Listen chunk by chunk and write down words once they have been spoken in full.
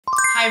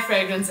Hi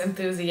fragrance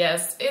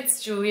enthusiasts,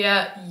 it's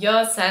Julia,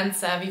 your scent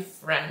savvy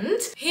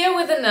friend, here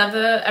with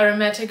another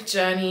aromatic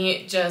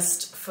journey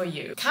just for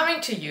you.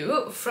 Coming to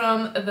you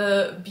from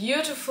the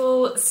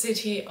beautiful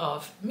city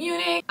of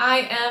Munich. I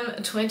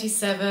am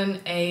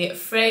 27, a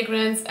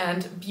fragrance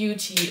and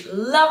beauty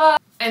lover,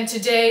 and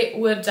today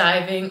we're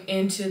diving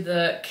into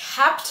the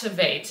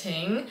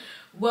captivating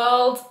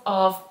world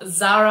of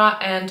Zara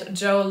and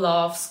Jo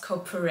Love's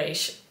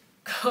cooperation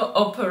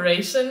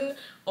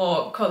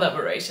or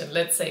collaboration,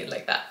 let's say it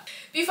like that.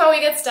 Before we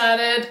get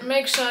started,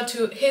 make sure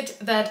to hit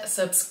that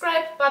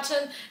subscribe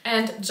button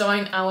and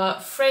join our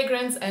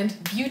fragrance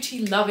and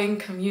beauty loving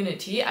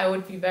community. I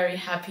would be very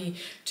happy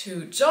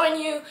to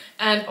join you,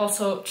 and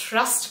also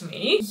trust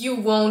me, you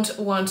won't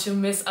want to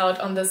miss out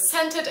on the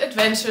scented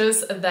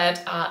adventures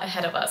that are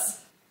ahead of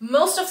us.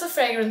 Most of the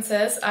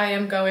fragrances I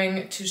am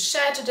going to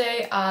share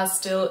today are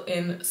still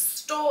in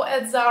store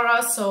at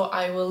Zara, so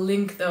I will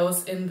link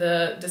those in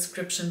the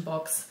description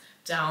box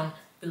down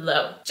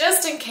below,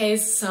 just in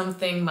case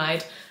something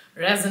might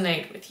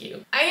resonate with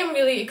you. I am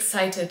really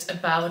excited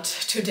about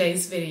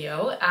today's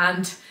video,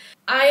 and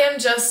I am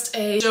just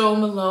a Jo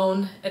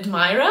Malone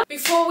admirer.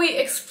 Before we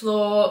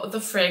explore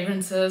the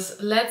fragrances,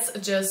 let's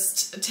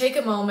just take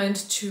a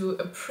moment to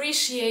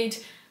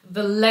appreciate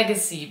the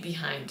legacy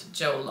behind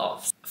Jo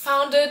Love's.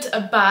 Founded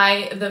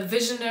by the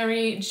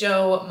visionary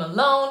Jo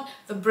Malone,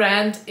 the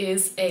brand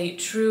is a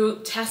true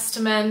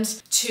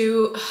testament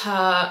to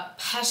her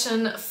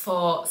passion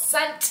for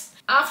scent.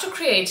 After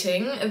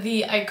creating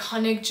the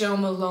iconic Jo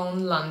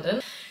Malone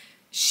London,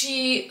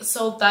 she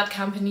sold that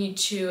company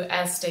to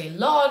Estee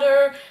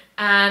Lauder,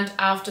 and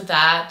after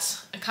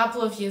that, a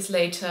couple of years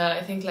later,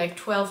 I think like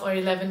 12 or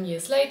 11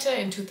 years later,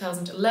 in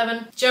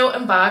 2011, Jo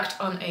embarked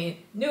on a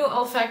new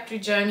olfactory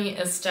journey,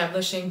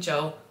 establishing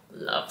Jo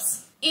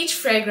Loves. Each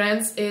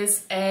fragrance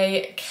is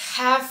a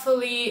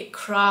carefully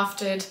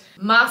crafted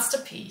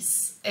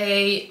masterpiece,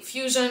 a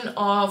fusion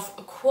of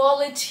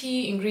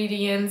quality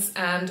ingredients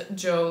and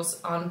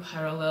Jo's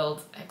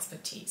unparalleled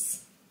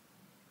expertise.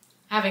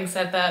 Having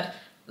said that,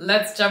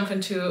 let's jump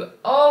into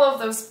all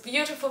of those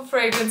beautiful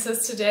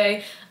fragrances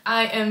today.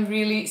 I am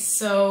really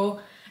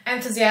so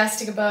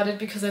enthusiastic about it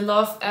because I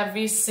love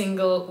every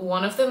single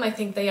one of them. I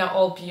think they are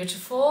all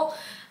beautiful,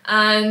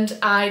 and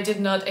I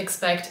did not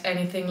expect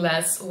anything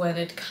less when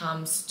it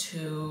comes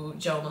to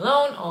Jo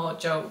Malone or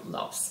Jo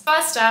Loves.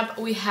 First up,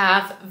 we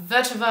have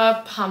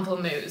Vetiver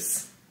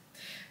Pamplemousse.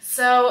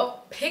 So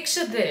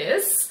picture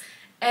this,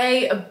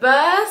 a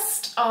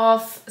burst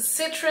of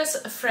citrus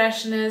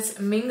freshness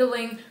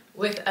mingling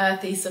with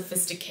earthy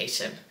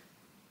sophistication.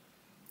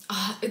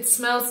 Oh, it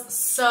smells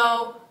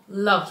so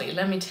lovely,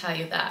 let me tell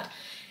you that.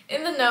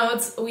 In the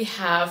notes we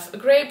have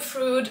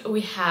grapefruit,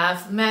 we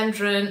have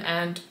mandarin,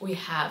 and we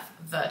have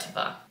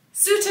vetiver.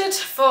 Suited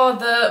for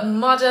the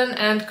modern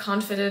and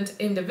confident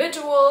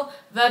individual,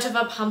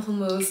 Vetiver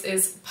Pamplemousse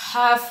is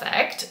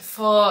perfect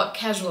for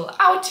casual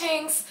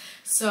outings,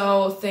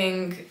 so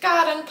think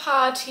garden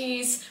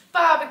parties,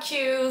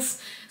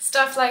 barbecues,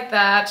 stuff like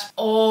that.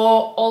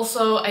 Or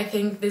also I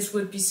think this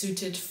would be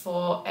suited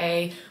for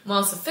a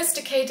more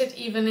sophisticated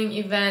evening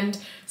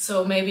event,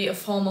 so maybe a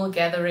formal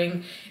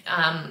gathering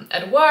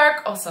at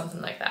work or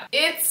something like that.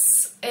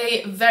 It's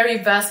a very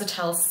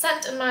versatile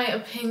scent in my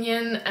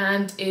opinion,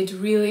 and it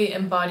really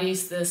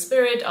embodies the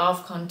spirit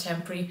of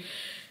contemporary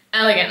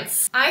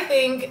elegance. I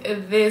think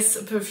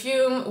this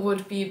perfume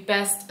would be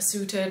best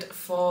suited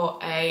for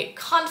a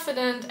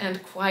confident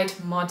and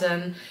quite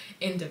modern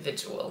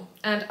individual.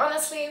 And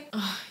honestly,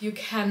 you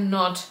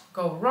cannot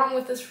go wrong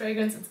with this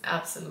fragrance. It's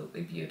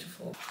absolutely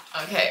beautiful.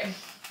 Okay,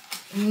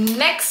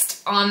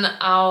 next on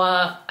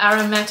our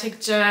aromatic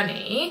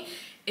journey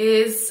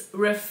is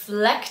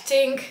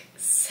Reflecting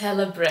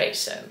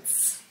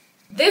Celebrations.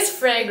 This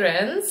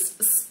fragrance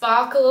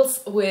sparkles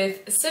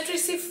with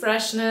citrusy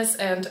freshness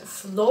and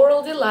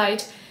floral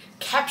delight,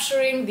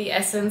 capturing the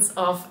essence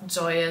of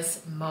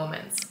joyous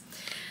moments.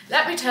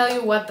 Let me tell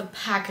you what the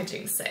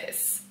packaging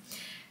says.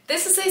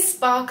 This is a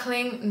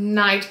sparkling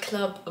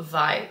nightclub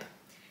vibe.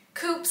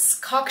 Coupes,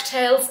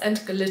 cocktails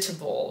and glitter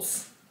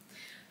balls.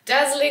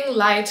 Dazzling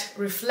light,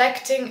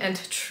 reflecting and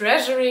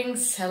treasuring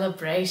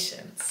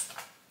celebrations.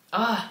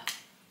 Ah,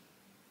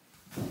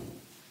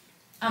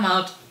 I'm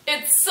out.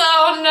 It's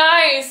so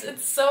nice,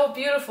 it's so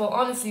beautiful.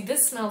 Honestly,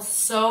 this smells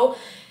so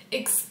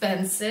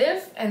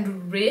expensive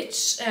and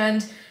rich,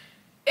 and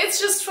it's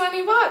just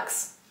 20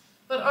 bucks.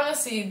 But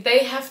honestly,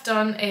 they have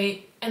done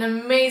an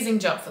amazing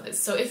job for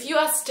this. So if you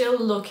are still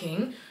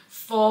looking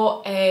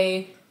for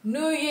a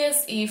New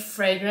Year's Eve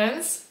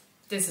fragrance,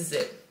 this is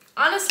it.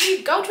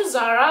 Honestly, go to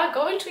Zara,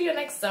 go into your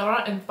next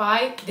Zara and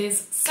buy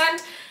this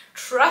scent.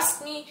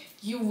 Trust me,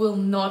 you will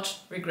not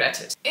regret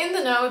it. In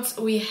the notes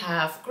we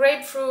have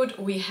grapefruit,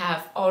 we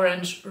have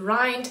orange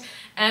rind,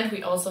 and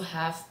we also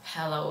have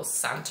Palo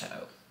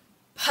Santo.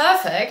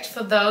 Perfect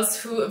for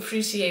those who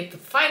appreciate the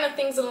finer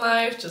things in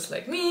life, just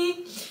like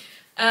me.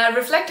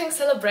 Reflecting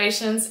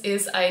Celebrations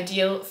is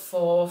ideal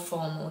for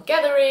formal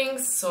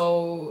gatherings,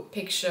 so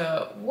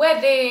picture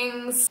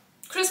weddings,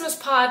 Christmas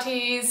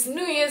parties,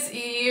 New Year's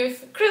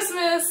Eve,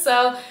 Christmas,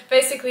 so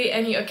basically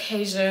any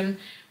occasion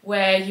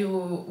where you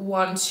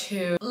want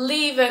to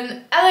leave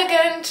an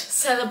elegant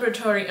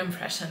celebratory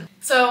impression.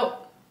 So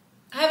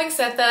having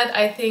said that,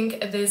 I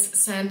think this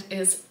scent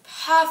is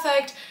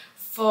perfect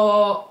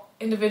for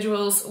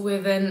individuals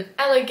with an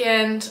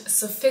elegant,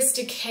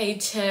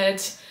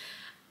 sophisticated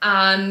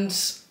and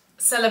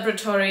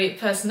celebratory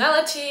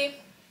personality.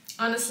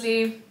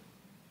 Honestly,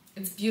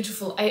 it's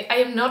beautiful. I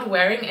am not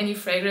wearing any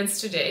fragrance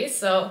today,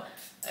 so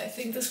I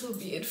think this will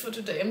be it for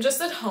today. I'm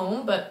just at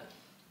home, but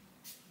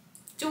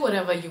do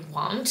whatever you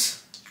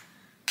want.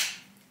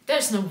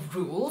 There's no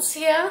rules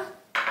here.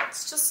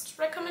 It's just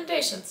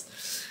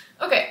recommendations.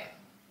 Okay.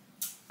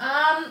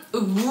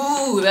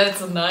 Ooh,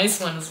 that's a nice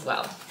one as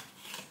well.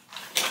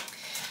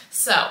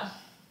 So,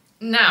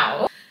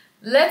 now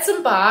let's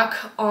embark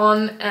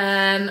on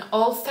an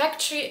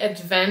olfactory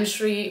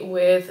adventure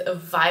with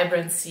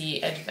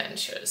Vibrancy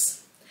Adventures.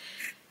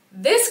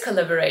 This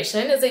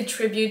collaboration is a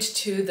tribute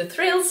to the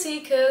thrill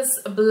seekers,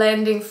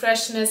 blending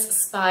freshness,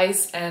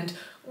 spice and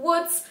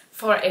woods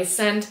for a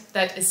scent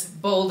that is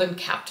bold and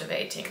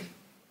captivating.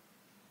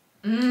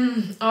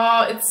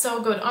 Oh, it's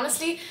so good.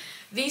 Honestly,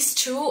 these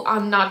two are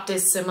not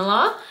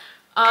dissimilar,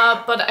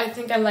 but I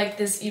think I like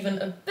this even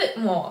a bit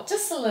more,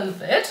 just a little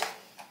bit.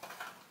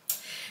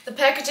 The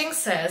packaging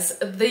says,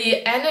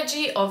 the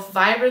energy of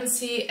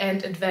vibrancy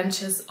and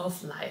adventures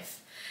of life.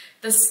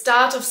 The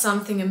start of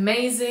something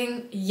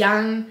amazing,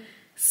 young,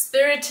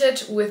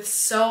 spirited with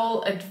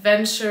soul,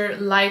 adventure,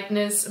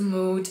 lightness,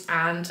 mood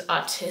and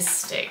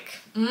artistic.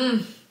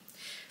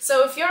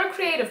 So if you're a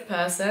creative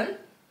person,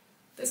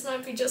 this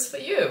might be just for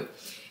you.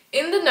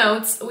 In the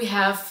notes we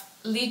have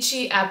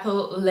lychee,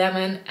 apple,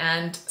 lemon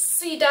and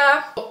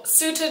cedar,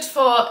 suited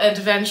for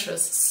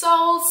adventurous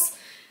souls.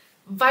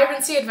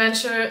 Vibrancy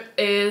Adventure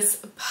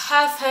is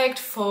perfect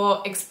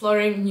for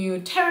exploring new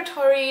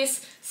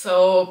territories,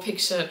 so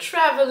picture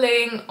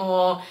traveling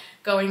or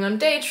going on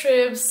day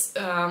trips,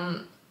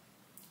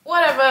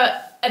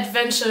 whatever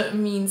adventure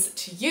means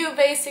to you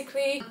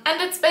basically.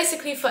 And it's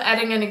basically for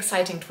adding an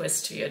exciting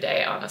twist to your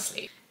day,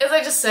 honestly. As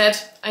I just said,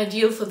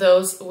 ideal for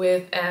those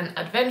with an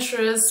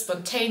adventurous,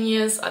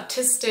 spontaneous,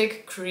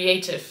 artistic,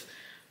 creative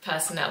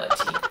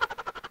personality.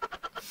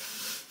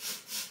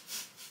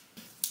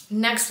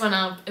 Next one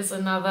up is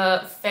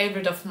another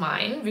favorite of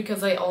mine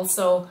because I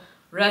also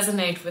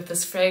resonate with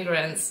this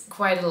fragrance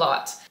quite a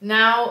lot.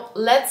 Now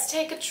let's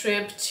take a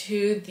trip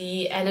to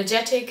the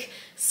energetic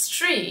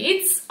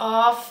streets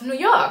of New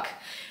York.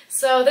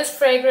 So this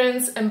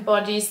fragrance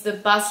embodies the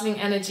bustling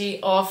energy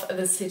of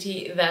the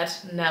city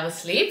that never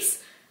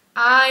sleeps.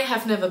 I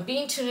have never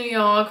been to New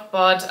York,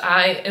 but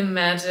I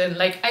imagine,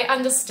 like, I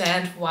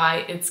understand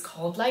why it's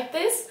called like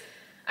this.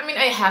 I mean,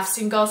 I have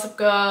seen Gossip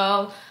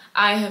Girl,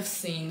 I have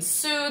seen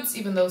Suits,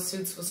 even though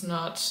Suits was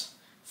not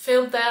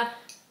filmed there.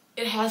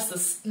 It has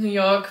this New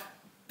York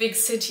big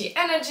city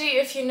energy,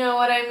 if you know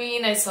what I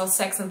mean. I saw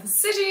Sex and the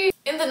City.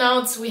 In the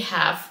notes we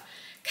have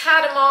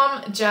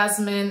cardamom,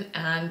 jasmine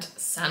and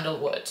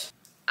sandalwood.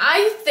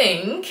 I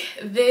think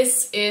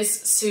this is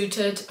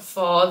suited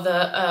for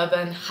the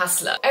urban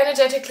hustler.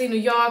 Energetically New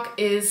York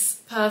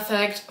is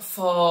perfect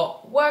for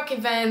work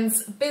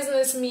events,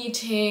 business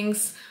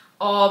meetings,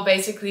 or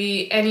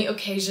basically any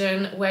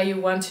occasion where you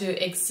want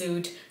to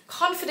exude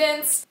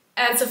confidence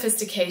and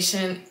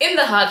sophistication in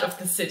the heart of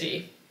the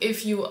city.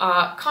 If you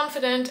are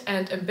confident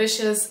and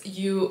ambitious,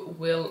 you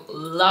will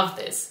love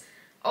this.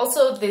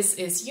 Also, this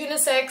is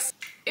unisex.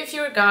 If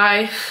you're a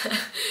guy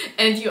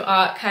and you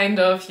are kind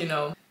of, you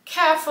know,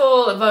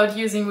 careful about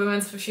using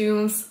women's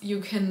perfumes, you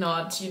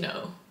cannot, you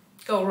know,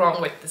 go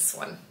wrong with this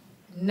one.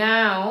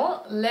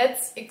 Now,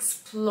 let's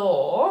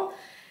explore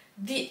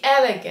the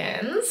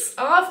elegance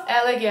of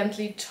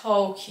Elegantly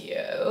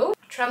Tokyo,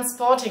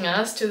 transporting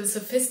us to the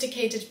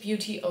sophisticated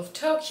beauty of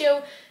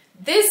Tokyo.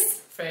 This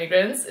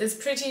fragrance is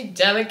pretty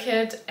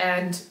delicate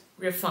and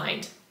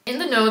refined. In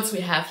the notes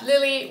we have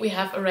lily, we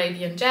have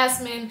Arabian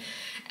jasmine,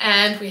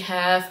 and we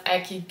have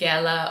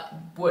Akigala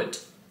wood.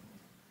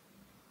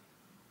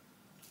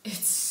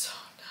 It's so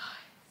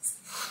nice.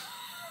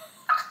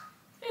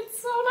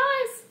 It's so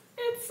nice.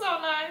 It's so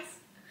nice.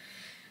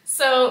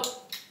 So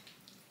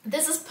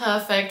this is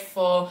perfect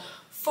for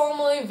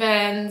formal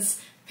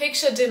events,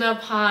 picture dinner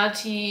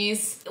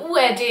parties,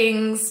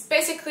 weddings,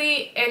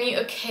 basically any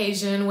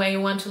occasion where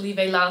you want to leave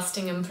a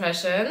lasting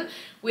impression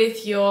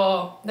with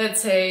your,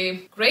 let's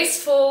say,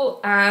 graceful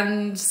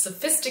and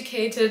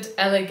sophisticated,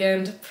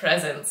 elegant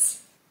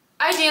presence.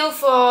 Ideal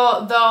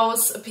for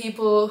those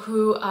people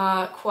who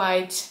are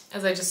quite,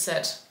 as I just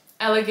said,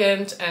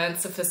 elegant and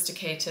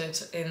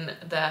sophisticated in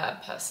their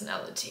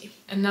personality.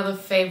 Another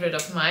favorite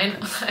of mine,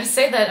 I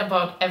say that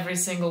about every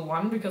single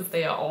one because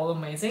they are all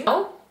amazing.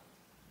 Now,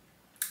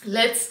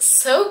 let's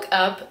soak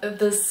up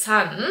the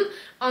sun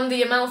on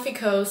the Amalfi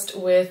Coast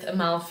with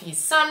Amalfi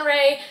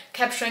Sunray,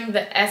 capturing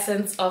the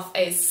essence of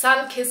a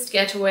sun-kissed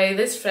getaway.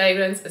 This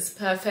fragrance is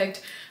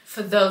perfect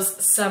for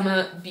those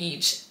summer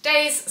beach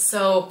days.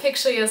 So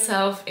picture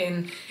yourself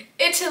in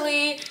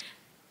Italy,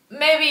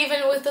 maybe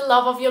even with the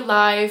love of your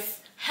life,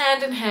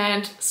 hand in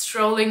hand,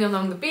 strolling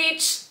along the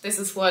beach. This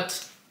is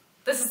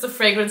the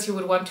fragrance you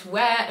would want to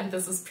wear, and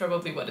this is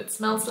probably what it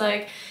smells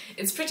like.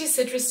 It's pretty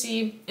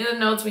citrusy. In the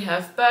notes we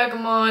have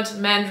bergamot,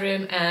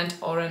 mandarin and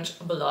orange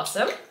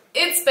blossom.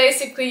 It's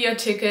basically your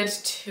ticket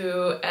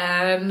to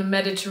a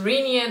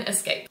Mediterranean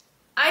escape.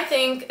 I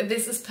think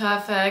this is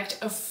perfect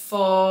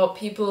for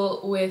people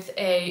with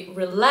a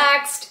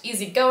relaxed,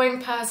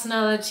 easygoing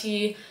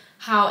personality.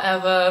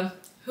 However,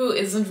 who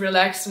isn't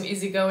relaxed and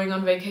easygoing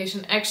on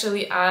vacation?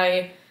 Actually,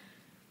 I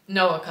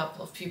know a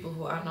couple of people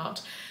who are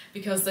not,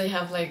 because they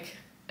have like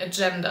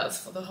agendas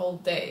for the whole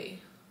day.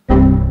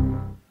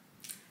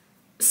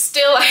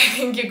 Still, I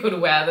think you could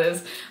wear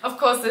this. Of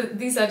course,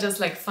 these are just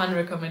like fun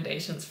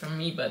recommendations from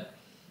me, but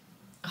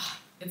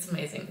it's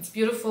amazing. It's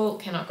beautiful,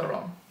 cannot go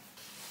wrong.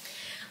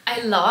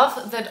 I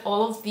love that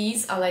all of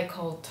these are like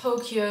called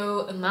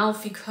Tokyo,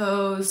 Amalfi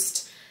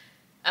Coast,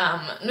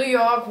 New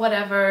York,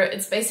 whatever.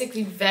 It's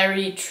basically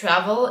very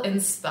travel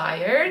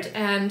inspired,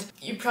 and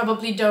you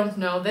probably don't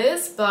know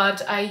this,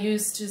 but I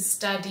used to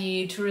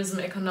study tourism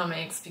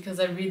economics because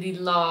I really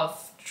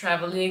love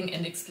traveling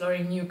and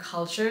exploring new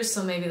cultures,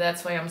 so maybe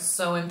that's why I'm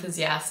so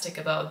enthusiastic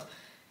about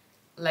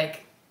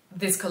like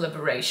this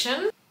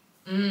collaboration.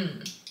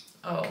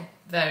 Oh,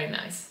 very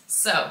nice.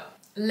 So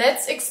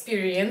let's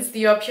experience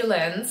the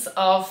opulence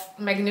of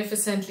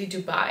Magnificently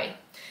Dubai.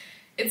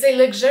 It's a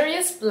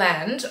luxurious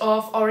blend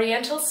of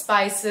oriental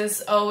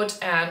spices, oud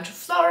and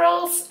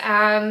florals,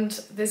 and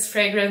this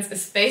fragrance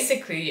is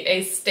basically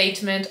a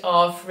statement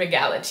of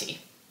regality.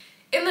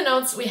 In the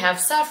notes we have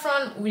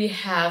saffron, we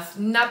have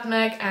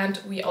nutmeg, and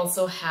we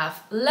also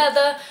have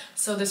leather,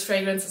 so this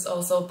fragrance is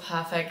also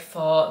perfect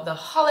for the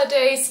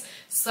holidays.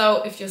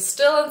 So if you're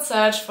still in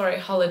search for a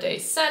holiday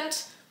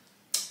scent,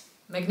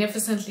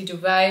 Magnificently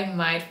Dubai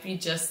might be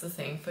just the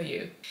thing for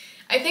you.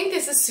 I think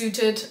this is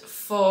suited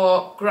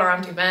for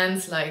grand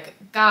events like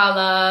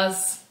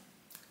galas,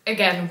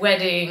 again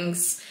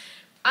weddings,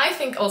 I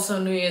think also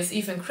New Year's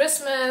Eve and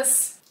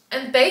Christmas.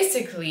 And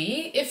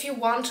basically, if you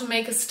want to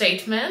make a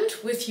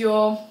statement with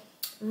your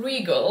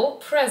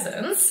regal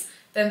presence,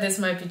 then this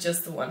might be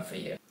just the one for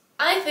you.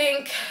 I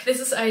think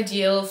this is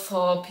ideal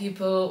for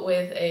people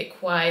with a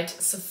quite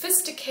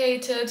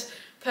sophisticated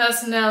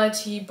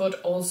personality,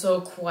 but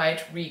also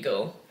quite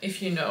regal,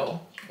 if you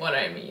know what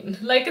I mean.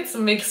 Like, it's a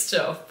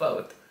mixture of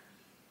both,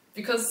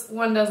 because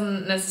one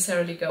doesn't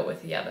necessarily go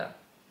with the other.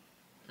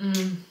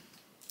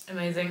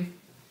 Amazing.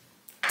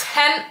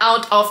 10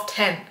 out of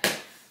 10,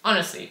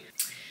 honestly.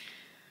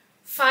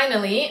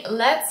 Finally,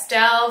 let's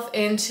delve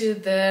into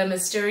the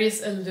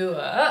mysterious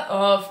allure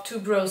of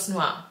Tubereuse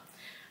Noir.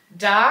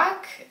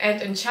 Dark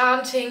and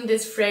enchanting,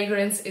 this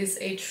fragrance is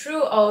a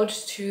true ode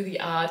to the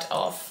art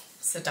of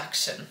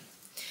seduction.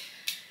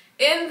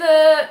 In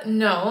the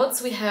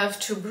notes we have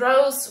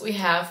tuberose, we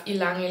have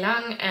ylang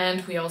ylang,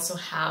 and we also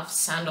have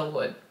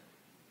sandalwood.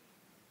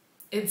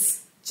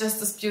 It's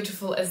just as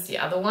beautiful as the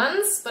other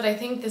ones, but I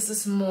think this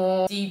is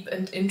more deep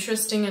and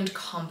interesting and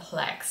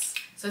complex.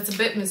 So it's a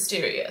bit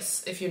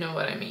mysterious, if you know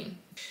what I mean.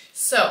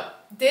 So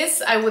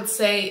this, I would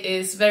say,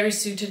 is very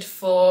suited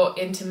for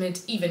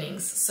intimate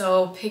evenings.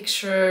 So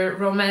picture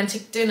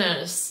romantic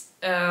dinners,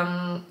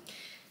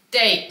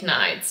 date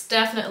nights,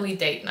 definitely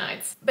date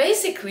nights.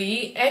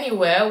 Basically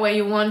anywhere where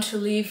you want to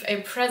leave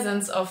a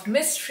presence of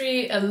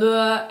mystery,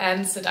 allure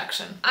and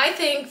seduction. I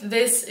think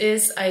this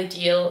is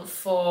ideal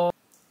for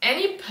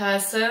any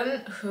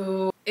person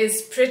who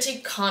is pretty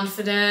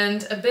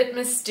confident, a bit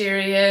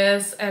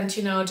mysterious, and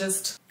you know,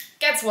 just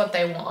gets what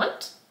they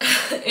want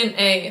in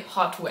a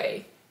hot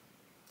way.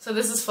 So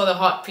this is for the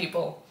hot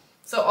people.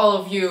 So all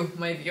of you,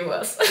 my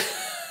viewers.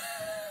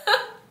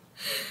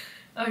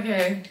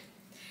 Okay.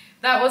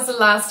 That was the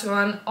last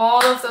one.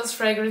 All of those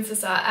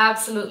fragrances are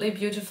absolutely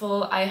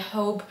beautiful. I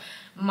hope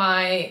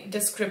my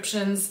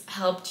descriptions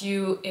helped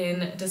you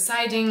in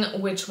deciding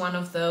which one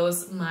of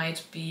those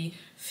might be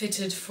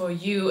fitted for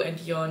you and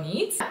your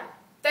needs.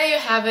 There you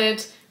have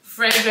it,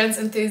 fragrance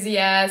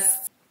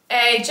enthusiasts.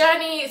 A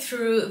journey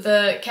through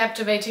the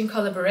captivating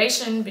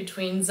collaboration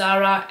between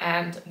Zara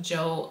and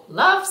Jo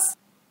Loves.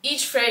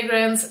 Each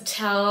fragrance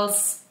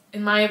tells,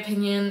 in my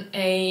opinion,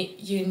 a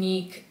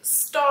unique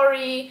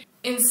story,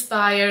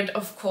 inspired,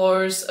 of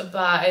course,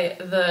 by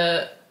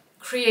the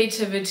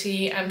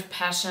creativity and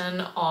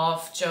passion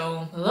of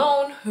Jo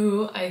Malone,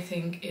 who I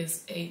think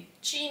is a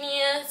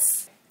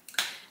genius.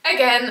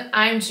 Again,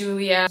 I'm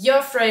Julia,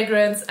 your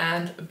fragrance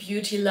and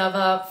beauty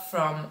lover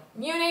from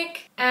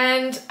Munich,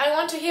 and I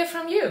want to hear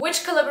from you.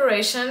 Which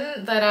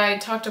collaboration that I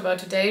talked about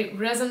today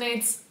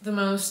resonates the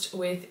most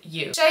with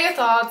you? Share your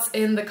thoughts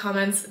in the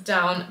comments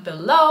down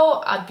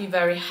below. I'd be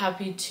very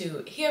happy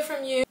to hear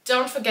from you.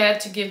 Don't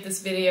forget to give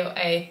this video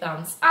a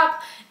thumbs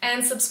up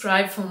and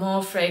subscribe for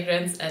more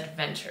fragrance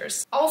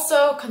adventures.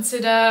 Also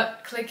consider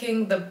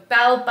clicking the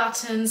bell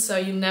button so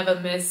you never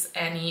miss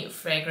any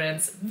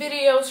fragrance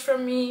videos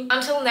from me.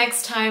 Until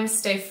next time,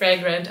 stay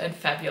fragrant and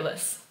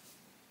fabulous.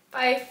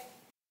 Bye!